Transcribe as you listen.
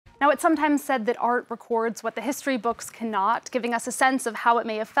Now, it's sometimes said that art records what the history books cannot, giving us a sense of how it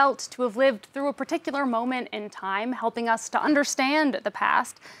may have felt to have lived through a particular moment in time, helping us to understand the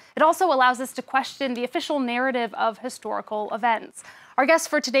past. It also allows us to question the official narrative of historical events. Our guest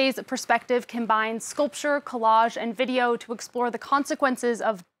for today's perspective combines sculpture, collage, and video to explore the consequences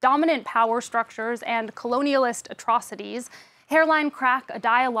of dominant power structures and colonialist atrocities. Hairline Crack, a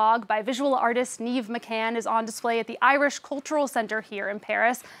dialogue by visual artist Niamh McCann, is on display at the Irish Cultural Centre here in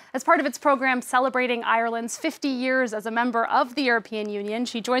Paris as part of its program celebrating Ireland's 50 years as a member of the European Union.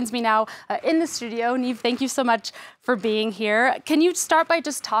 She joins me now in the studio. Niamh, thank you so much for being here. Can you start by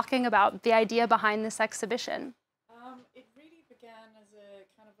just talking about the idea behind this exhibition? It really began as a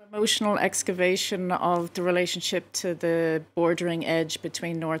kind of emotional excavation of the relationship to the bordering edge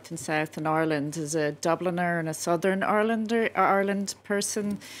between North and South in Ireland. As a Dubliner and a Southern Ireland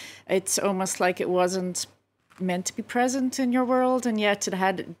person, it's almost like it wasn't meant to be present in your world, and yet it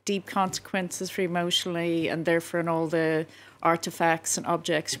had deep consequences for emotionally and therefore in all the artifacts and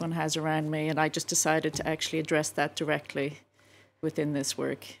objects one has around me. And I just decided to actually address that directly within this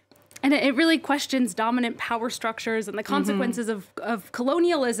work. And it really questions dominant power structures and the consequences of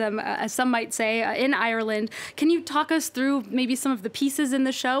colonialism, as some might say, in Ireland. Can you talk us through maybe some of the pieces in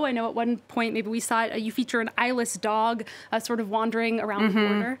the show? I know at one point maybe we saw you feature an eyeless dog sort of wandering around the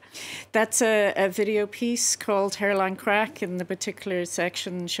border. That's a video piece called Hairline Crack, and the particular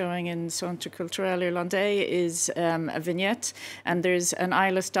section showing in Centre Culturel Irlandais is a vignette, and there's an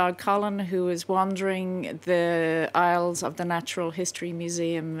eyeless dog, Colin, who is wandering the aisles of the Natural History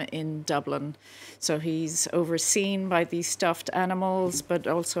Museum in Dublin. So he's overseen by these stuffed animals, but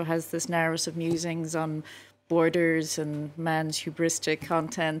also has this narrative musings on borders and man's hubristic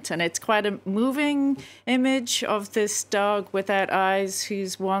content. And it's quite a moving image of this dog without eyes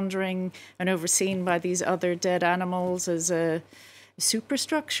who's wandering and overseen by these other dead animals as a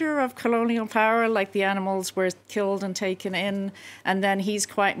superstructure of colonial power, like the animals were killed and taken in, and then he's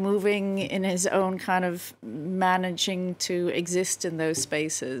quite moving in his own kind of managing to exist in those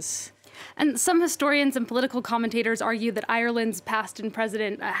spaces. And some historians and political commentators argue that Ireland's past and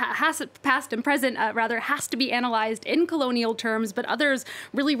present has to be analyzed in colonial terms, but others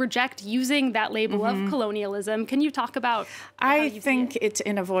really reject using that label of colonialism. Can you talk about I think it's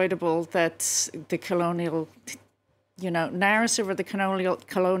unavoidable that the colonial narrative or the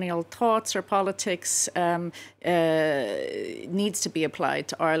colonial thoughts or politics needs to be applied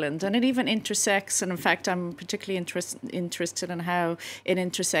to Ireland. And it even intersects, and in fact, I'm particularly interested in how it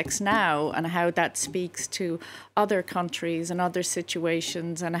intersects now and how that speaks to other countries and other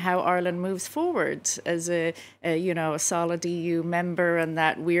situations and how Ireland moves forward as a solid EU member, and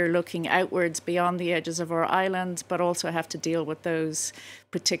that we're looking outwards beyond the edges of our island, but also have to deal with those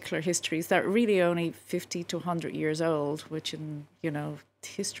particular histories that are really only 50 to 100 years old, which in,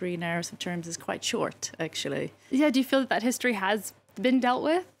 history narrative terms is quite short, actually. Yeah, do you feel that history has been dealt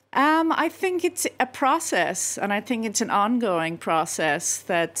with? I think it's a process, and I think it's an ongoing process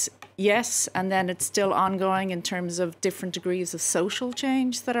that, yes, and then it's still ongoing in terms of different degrees of social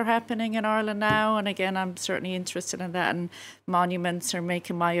change that are happening in Ireland now. And again, I'm certainly interested in that, and monuments or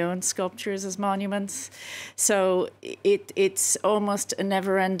making my own sculptures as monuments. So it's almost a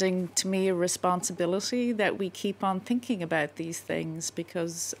never-ending, to me, a responsibility that we keep on thinking about these things,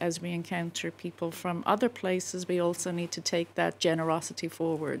 because as we encounter people from other places, we also need to take that generosity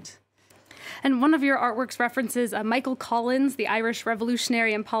forward. And one of your artworks references Michael Collins, the Irish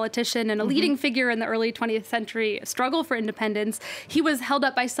revolutionary and politician, and a leading figure in the early 20th century struggle for independence. He was held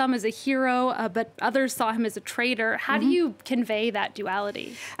up by some as a hero, but others saw him as a traitor. How do you convey that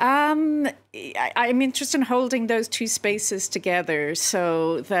duality? I'm interested in holding those two spaces together,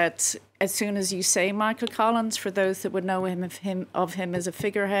 so that as soon as you say Michael Collins, for those that would know of him as a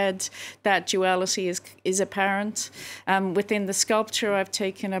figurehead, that duality is apparent. Within the sculpture, I've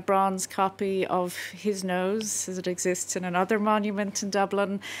taken a bronze copy of his nose as it exists in another monument in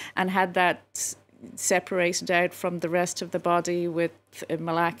Dublin, and had that separated out from the rest of the body with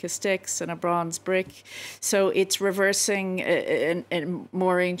malacca sticks and a bronze brick. So it's reversing a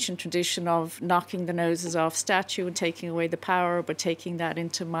more ancient tradition of knocking the noses off statue and taking away the power, but taking that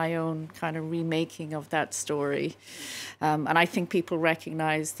into my own kind of remaking of that story. And I think people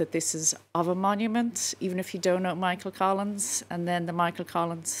recognize that this is of a monument, even if you don't know Michael Collins, and then the Michael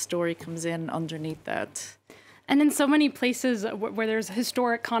Collins story comes in underneath that. And in so many places where there's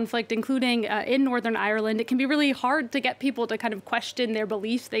historic conflict, including in Northern Ireland, it can be really hard to get people to kind of question their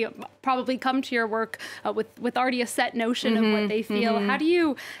beliefs. They probably come to your work with already a set notion of what they feel. How do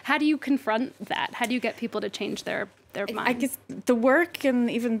you confront that? How do you get people to change their their minds. I guess the work, and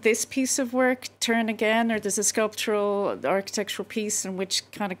even this piece of work, Turn Again, or there's a sculptural, architectural piece in which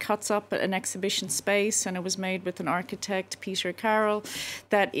kind of cuts up an exhibition space, and it was made with an architect, Peter Carroll,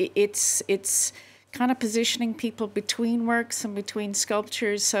 that it's kind of positioning people between works and between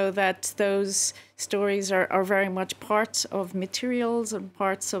sculptures so that those stories are very much parts of materials and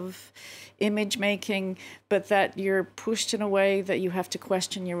parts of image making, but that you're pushed in a way that you have to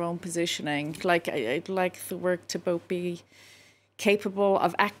question your own positioning. Like, I'd like the work to both be capable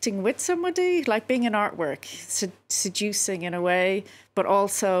of acting with somebody, like being an artwork, seducing in a way, but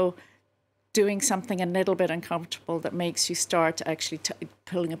also doing something a little bit uncomfortable that makes you start actually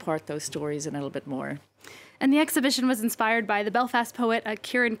pulling apart those stories a little bit more. And the exhibition was inspired by the Belfast poet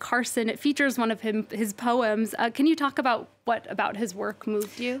Kieran Carson. It features one of his poems. Can you talk about what about his work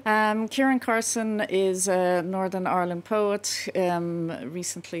moved you? Kieran Carson is a Northern Ireland poet,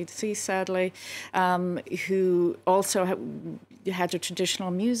 recently deceased, sadly, who also had a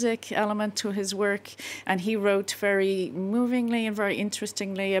traditional music element to his work. And he wrote very movingly and very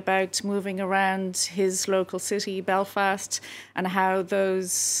interestingly about moving around his local city, Belfast, and how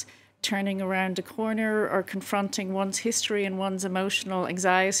those turning around a corner or confronting one's history and one's emotional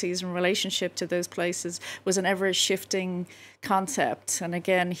anxieties in relationship to those places was an ever-shifting concept. And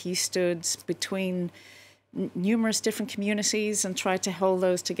again, he stood between numerous different communities and tried to hold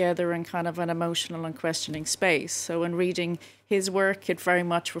those together in kind of an emotional and questioning space. So in reading his work, it very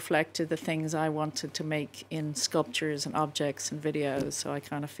much reflected the things I wanted to make in sculptures and objects and videos. So I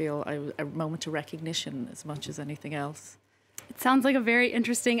kind of feel a moment of recognition as much as anything else. It sounds like a very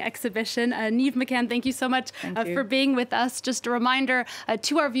interesting exhibition. Niamh McCann, thank you so much for being with us. Just a reminder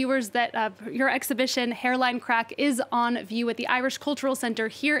to our viewers that your exhibition, Hairline Crack, is on view at the Irish Cultural Centre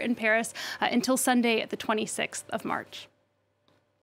here in Paris until Sunday, the 26th of March.